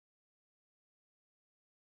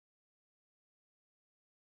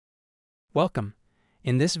Welcome.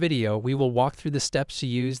 In this video, we will walk through the steps to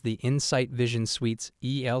use the In-Sight Vision Suite's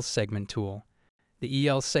EL Segment tool. The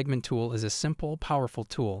EL Segment tool is a simple, powerful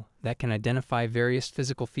tool that can identify various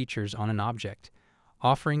physical features on an object,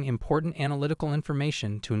 offering important analytical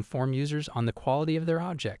information to inform users on the quality of their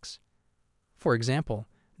objects. For example,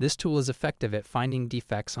 this tool is effective at finding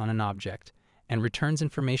defects on an object and returns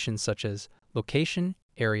information such as location,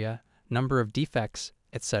 area, number of defects,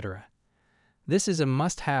 etc. This is a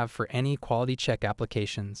must-have for any quality check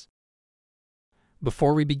applications.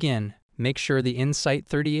 Before we begin, make sure the In-Sight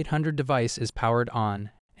 3800 device is powered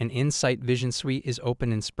on and In-Sight Vision Suite is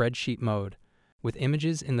open in spreadsheet mode, with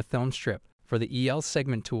images in the film strip for the EL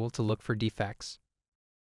Segment tool to look for defects.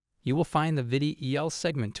 You will find the VIDI EL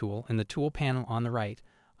Segment tool in the tool panel on the right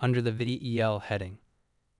under the VIDI EL heading.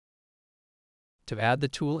 To add the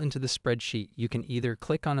tool into the spreadsheet, you can either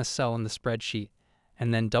click on a cell in the spreadsheet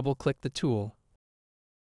and then double-click the tool,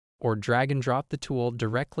 or drag and drop the tool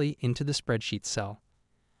directly into the spreadsheet cell.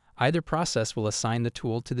 Either process will assign the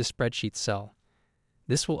tool to the spreadsheet cell.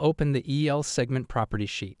 This will open the EL Segment property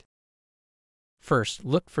sheet. First,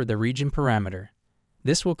 look for the region parameter.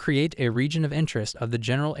 This will create a region of interest of the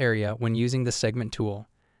general area when using the Segment tool.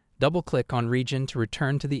 Double-click on Region to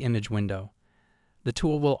return to the image window. The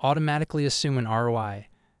tool will automatically assume an ROI,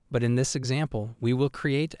 but in this example, we will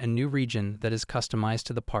create a new region that is customized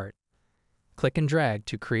to the part. Click and drag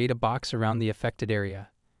to create a box around the affected area.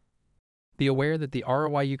 Be aware that the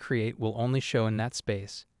ROI you create will only show in that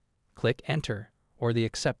space. Click Enter or the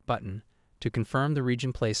Accept button to confirm the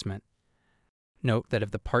region placement. Note that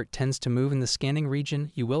if the part tends to move in the scanning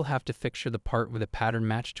region, you will have to fixture the part with a pattern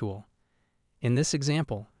match tool. In this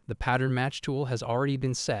example, the pattern match tool has already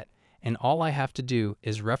been set, and all I have to do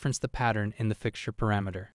is reference the pattern in the fixture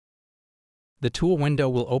parameter. The tool window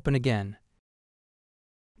will open again.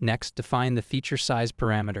 Next, define the feature size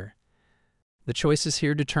parameter. The choices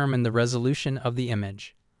here determine the resolution of the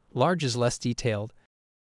image. Large is less detailed,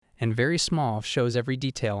 and very small shows every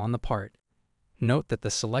detail on the part. Note that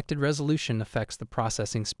the selected resolution affects the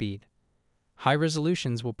processing speed. High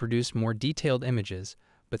resolutions will produce more detailed images,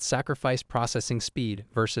 but sacrifice processing speed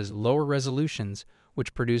versus lower resolutions,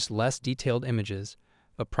 which produce less detailed images,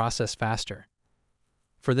 but process faster.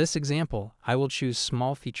 For this example, I will choose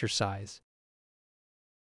small feature size.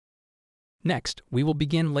 Next, we will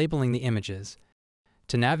begin labeling the images.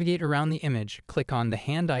 To navigate around the image, click on the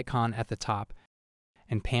hand icon at the top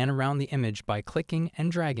and pan around the image by clicking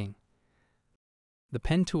and dragging. The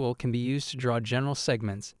pen tool can be used to draw general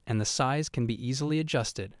segments, and the size can be easily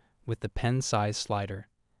adjusted with the pen size slider.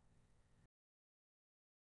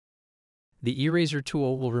 The eraser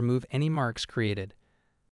tool will remove any marks created.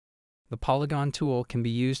 The polygon tool can be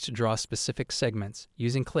used to draw specific segments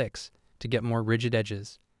using clicks to get more rigid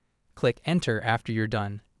edges. Click Enter after you're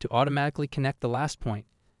done to automatically connect the last point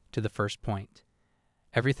to the first point.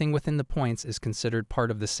 Everything within the points is considered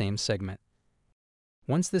part of the same segment.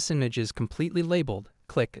 Once this image is completely labeled,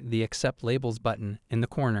 click the Accept Labels button in the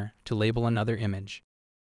corner to label another image.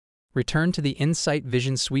 Return to the In-Sight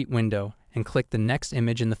Vision Suite window and click the next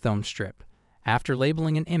image in the film strip. After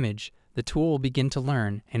labeling an image, the tool will begin to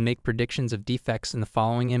learn and make predictions of defects in the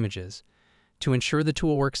following images. To ensure the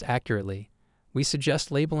tool works accurately, we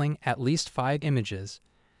suggest labeling at least 5 images.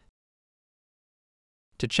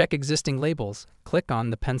 To check existing labels, click on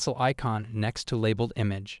the pencil icon next to labeled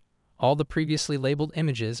image. All the previously labeled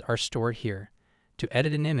images are stored here. To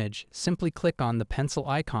edit an image, simply click on the pencil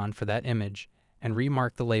icon for that image and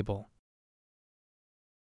remark the label.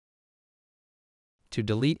 To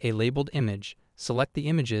delete a labeled image, select the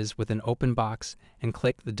images with an open box and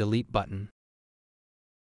click the Delete button.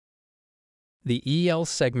 The EL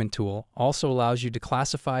Segment tool also allows you to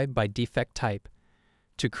classify by defect type.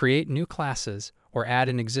 To create new classes or add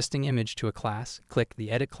an existing image to a class, click the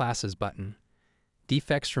Edit Classes button.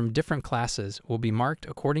 Defects from different classes will be marked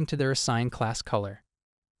according to their assigned class color.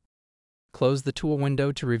 Close the tool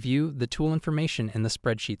window to review the tool information in the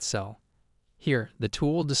spreadsheet cell. Here, the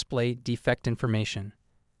tool will display defect information.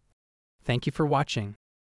 Thank you for watching.